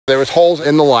There was holes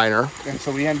in the liner. And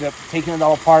so we ended up taking it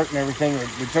all apart and everything.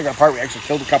 We took it apart. We actually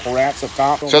killed a couple rats up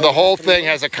top. So the whole thing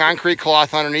has a concrete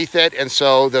cloth underneath it, and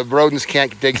so the rodents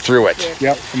can't dig through it.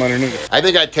 Yep, from underneath. I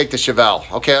think I'd take the Chevelle.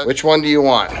 Okay, which one do you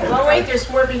want? Oh wait, there's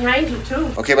more behind you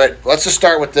too. Okay, but let's just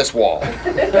start with this wall.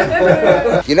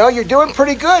 You know, you're doing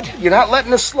pretty good. You're not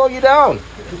letting us slow you down.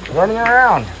 Running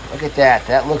around. Look at that.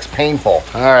 That looks painful.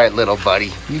 All right, little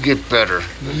buddy. You get better.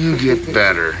 You get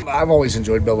better. I've always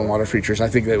enjoyed building water features. I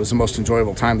think that was the most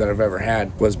enjoyable time that I've ever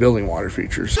had was building water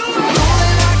features.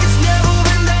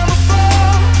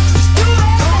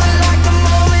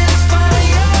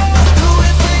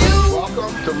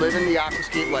 Welcome to living the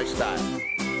Aquascape lifestyle.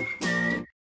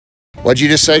 What'd you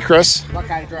just say, Chris?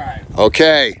 Buckeye Drive.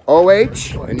 Okay,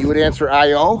 OH, and you would answer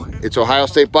IO. It's Ohio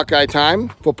State Buckeye time.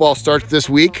 Football starts this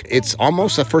week. It's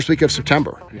almost the first week of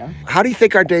September. Yeah. How do you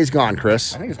think our day's gone,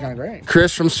 Chris? I think it's kind of great.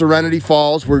 Chris from Serenity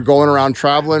Falls. We're going around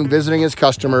traveling, visiting his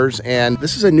customers, and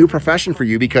this is a new profession for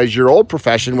you because your old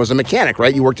profession was a mechanic,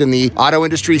 right? You worked in the auto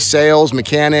industry, sales,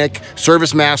 mechanic,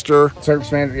 service master.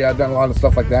 Service manager, yeah, I've done a lot of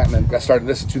stuff like that, and then I started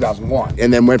this in 2001.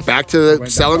 And then went back to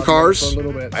selling cars. For a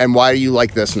little bit. And why do you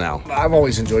like this now? I've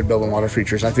always enjoyed building water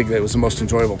features. I think that was the most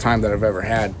enjoyable time that I've ever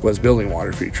had was building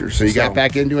water features. So you got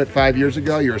back into it 5 years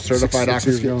ago. You're a certified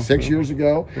Aquascape 6 years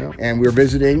ago. Yeah. And we're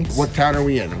visiting. What town are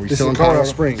we in? Are we still in Colorado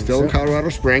Springs? Still in Colorado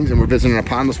Springs, and we're visiting a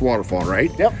Pondless waterfall,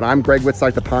 right? Yep. I'm Greg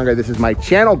Wittstock, the Pond Guy. This is my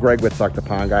channel, Greg Wittstock, the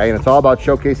Pond Guy, and it's all about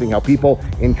showcasing how people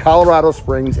in Colorado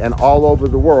Springs and all over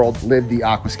the world live the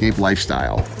Aquascape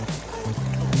lifestyle.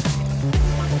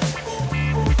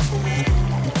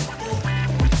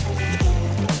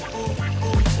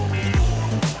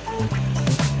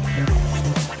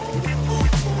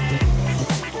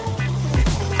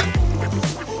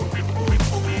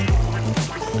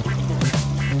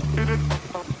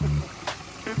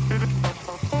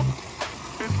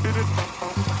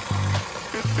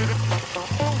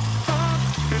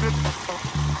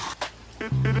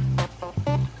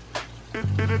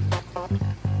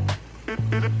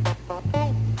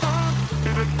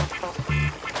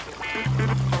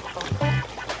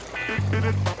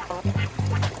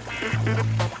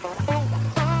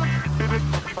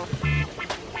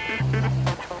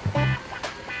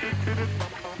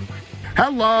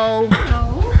 Hello.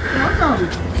 Hello, welcome.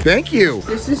 Thank you.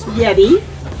 This is Yeti.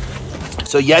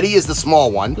 So Yeti is the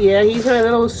small one. Yeah, he's our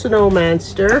little snow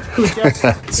monster who just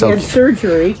So- had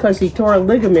surgery because he tore a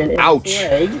ligament in Ouch. his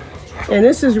leg. And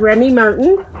this is Remy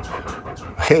Martin.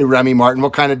 Hey, Remy Martin,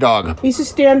 what kind of dog? He's a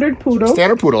standard poodle.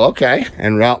 Standard poodle, okay.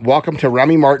 And welcome to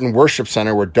Remy Martin Worship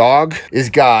Center, where dog is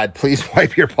God. Please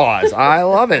wipe your paws. I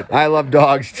love it. I love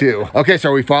dogs too. Okay, so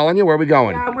are we following you? Where are we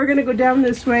going? We're gonna go down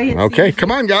this way. And Okay, see. come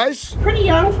on, guys. Pretty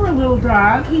young for a little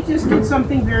dog. He just did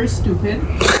something very stupid.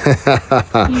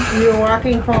 We were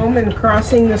walking home and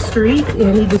crossing the street,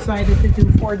 and he decided to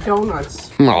do 4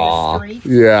 donuts on the Aw, street.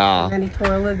 yeah. And then he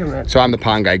tore a ligament. So I'm the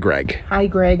Pond Guy, Greg. Hi,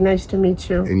 Greg. Nice to meet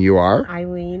you. And you are?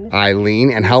 Eileen.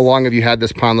 Eileen. And how long have you had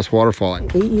this Pondless waterfall?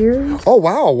 8 years. Oh,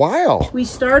 wow, a while. We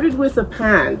started with a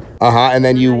pond. And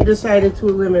then I you decided to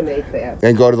eliminate that.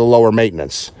 then go to the lower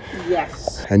maintenance.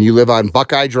 Yes. And you live on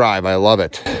Buckeye Drive. I love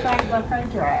it. Buckeye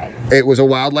Drive. It was a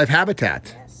wildlife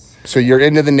habitat. So you're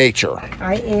into the nature.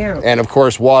 I am. And of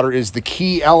course, water is the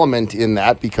key element in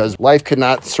that because life could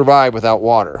not survive without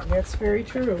water. That's very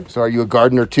true. So are you a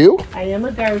gardener too? I am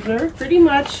a gardener. Pretty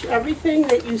much everything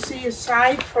that you see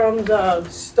aside from the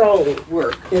stone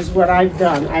work is what I've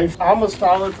done. I've almost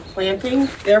followed the planting.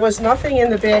 There was nothing in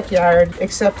the backyard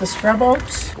except the scrub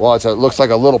oaks. Well, it looks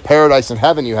like a little paradise in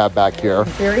heaven you have back here. I'm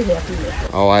very happy with it.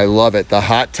 Oh, I love it. The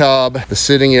hot tub, the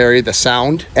sitting area, the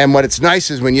sound. And what it's nice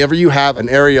is whenever you have an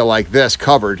area like this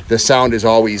covered, the sound is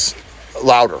always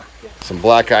louder. Some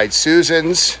black-eyed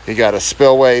Susans. You got a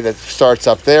spillway that starts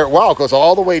up there. Wow, it goes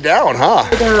all the way down, huh?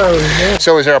 Down, yeah.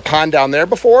 So is there a pond down there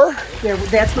before? Yeah,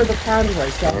 that's where the pond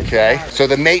was. Down Okay. So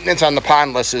the maintenance on the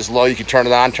Pondless is low. You can turn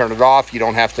it on, turn it off. You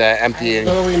don't have to empty a it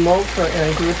little remote for,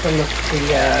 and I do it from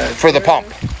for the pump.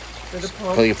 For the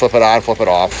pump. So you flip it on, flip it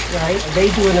off. Right.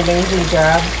 They do an amazing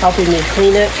job helping me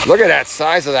clean it. Look at that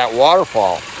size of that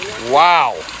waterfall.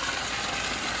 Wow.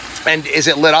 And is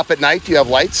it lit up at night? Do you have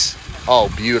lights?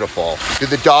 Oh, beautiful. Do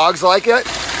the dogs like it?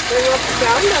 They love the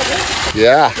sound of it.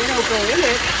 Yeah. They don't go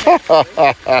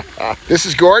in it. This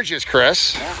is gorgeous,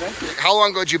 Chris. Yeah, thank you. How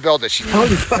long ago did you build this?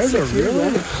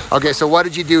 Really? Okay, so what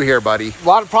did you do here, buddy? A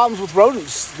lot of problems with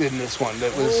rodents in this one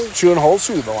that was chewing holes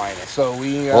through the lining. So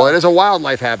we Well, it is a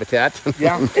wildlife habitat.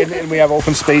 yeah, and we have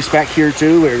open space back here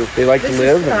too where they like to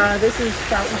live. This is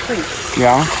Fountain Creek.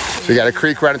 Yeah. So We got a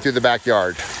creek running through the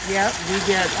backyard. Yep, we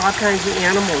get all kinds of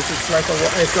animals. It's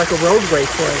like a roadway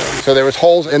for them. So there was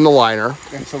holes in the liner.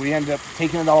 And so we ended up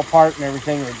taking it all apart and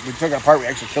everything. We took it apart. We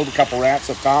actually killed a couple rats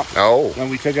up top. Oh. Then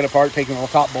we took it apart, taking the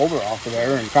top boulder off of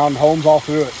there, and found homes all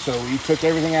through it. So we took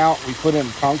everything out. We put in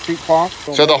concrete cloth.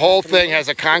 So the whole thing has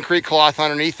a concrete cloth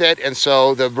underneath it, and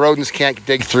so the rodents can't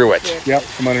dig through it. Yep,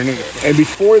 from underneath. And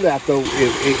before that, though,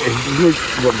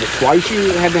 twice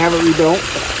you had to have it rebuilt.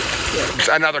 It's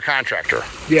another contractor.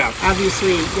 Yeah.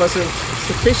 Obviously, it wasn't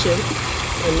sufficient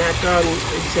and not done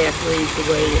exactly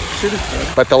the way it should have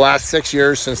been. But the last 6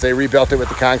 years since they rebuilt it with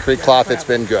the concrete cloth, it's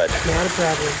been good. Not a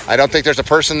problem. I don't think there's a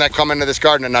person that come into this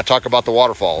garden and not talk about the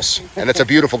waterfalls. And it's a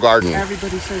beautiful garden.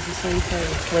 Everybody says the same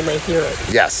thing when they hear it.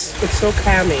 Yes. It's so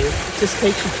calming. It just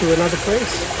takes you to another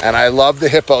place. And I love the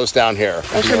hippos down here.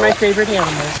 Those are my favorite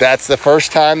animals. That's the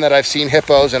first time that I've seen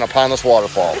hippos in a pondless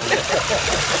waterfall.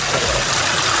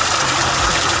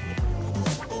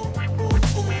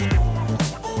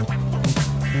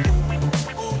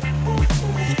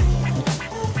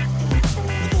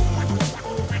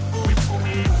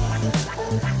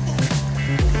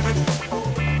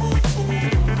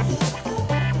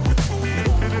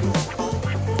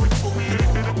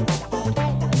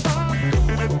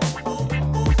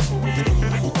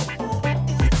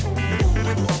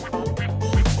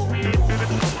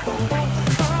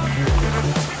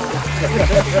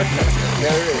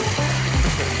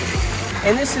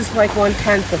 And this is like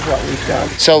 1/10 of what we've done.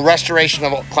 So restoration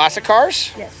of classic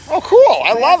cars? Yes. Oh, cool.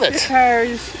 I love it.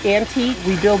 Cars, antique.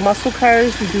 We build muscle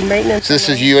cars. We do maintenance. So this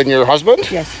is you and your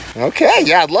husband? Yes. Okay,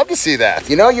 yeah, I'd love to see that.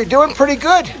 You know, you're doing pretty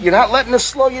good. You're not letting us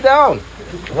slow you down.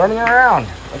 Running around.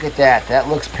 Look at that. That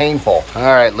looks painful. All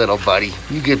right, little buddy.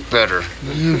 You get better.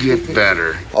 You get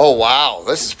better. Oh, wow.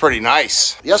 This is pretty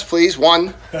nice. Yes, please.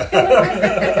 One.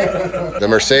 The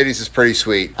Mercedes is pretty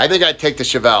sweet. I think I'd take the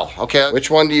Chevelle. Okay,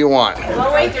 which one do you want?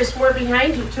 Oh, wait, there's more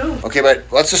behind you, too. Okay, but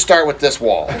let's just start with this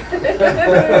wall.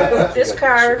 This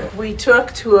car we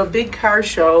took to a big car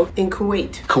show in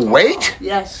Kuwait. Kuwait?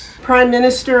 Yes. Prime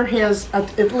Minister has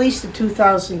at least a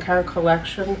 2,000 car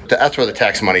collection. That's where the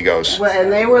tax money goes. Well,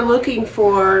 and they were looking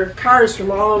for cars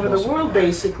from all over the world,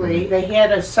 basically. They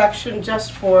had a section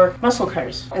just for muscle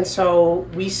cars. And so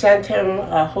we sent him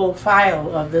a whole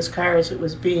file of this car as it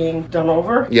was being done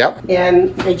over. Yep.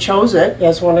 And they chose it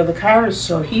as one of the cars,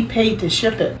 so he paid to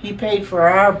ship it. He paid for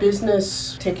our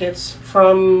business tickets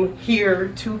from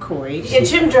here to Kuwait. And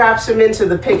Jim drops them into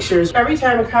the pictures. Every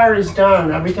time a car is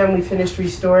done, every time we finish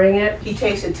restoring it, he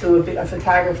takes it to a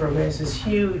photographer who has this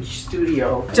huge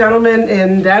studio. A gentleman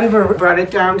in Denver brought it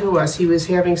down to us. He was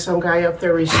having some guy up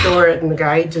there restore it, and the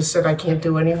guy just said, I can't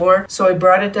do anymore. So he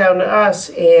brought it down to us,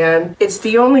 and it's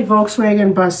the only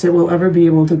Volkswagen bus that will ever be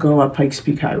able to go up Pikes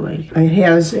Peak Highway. It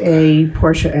has a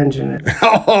Porsche engine in it.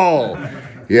 Oh,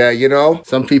 yeah, you know,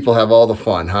 some people have all the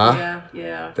fun, huh?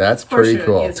 Yeah. That's pretty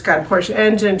cool. It's got a Porsche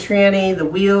engine, tranny, the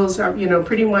wheels are, you know,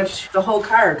 pretty much the whole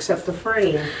car except the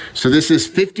frame. So this is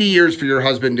 50 years for your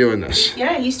husband doing this?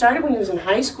 Yeah, he started when he was in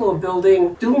high school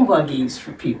building dune buggies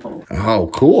for people. Oh,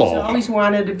 cool. He's always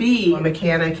wanted to be a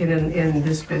mechanic in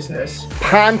this business.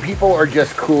 Pond people are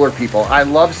just cooler people. I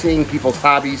love seeing people's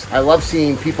hobbies. I love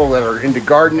seeing people that are into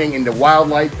gardening, into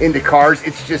wildlife, into cars.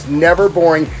 It's just never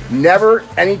boring. Never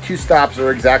any two stops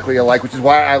are exactly alike, which is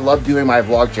why I love doing my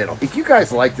vlog channel. If you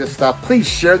guys like this stuff, please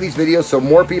share these videos so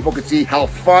more people can see how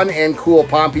fun and cool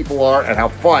pond people are and how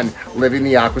fun living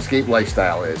the aquascape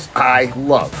lifestyle is. I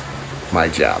love my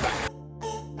job.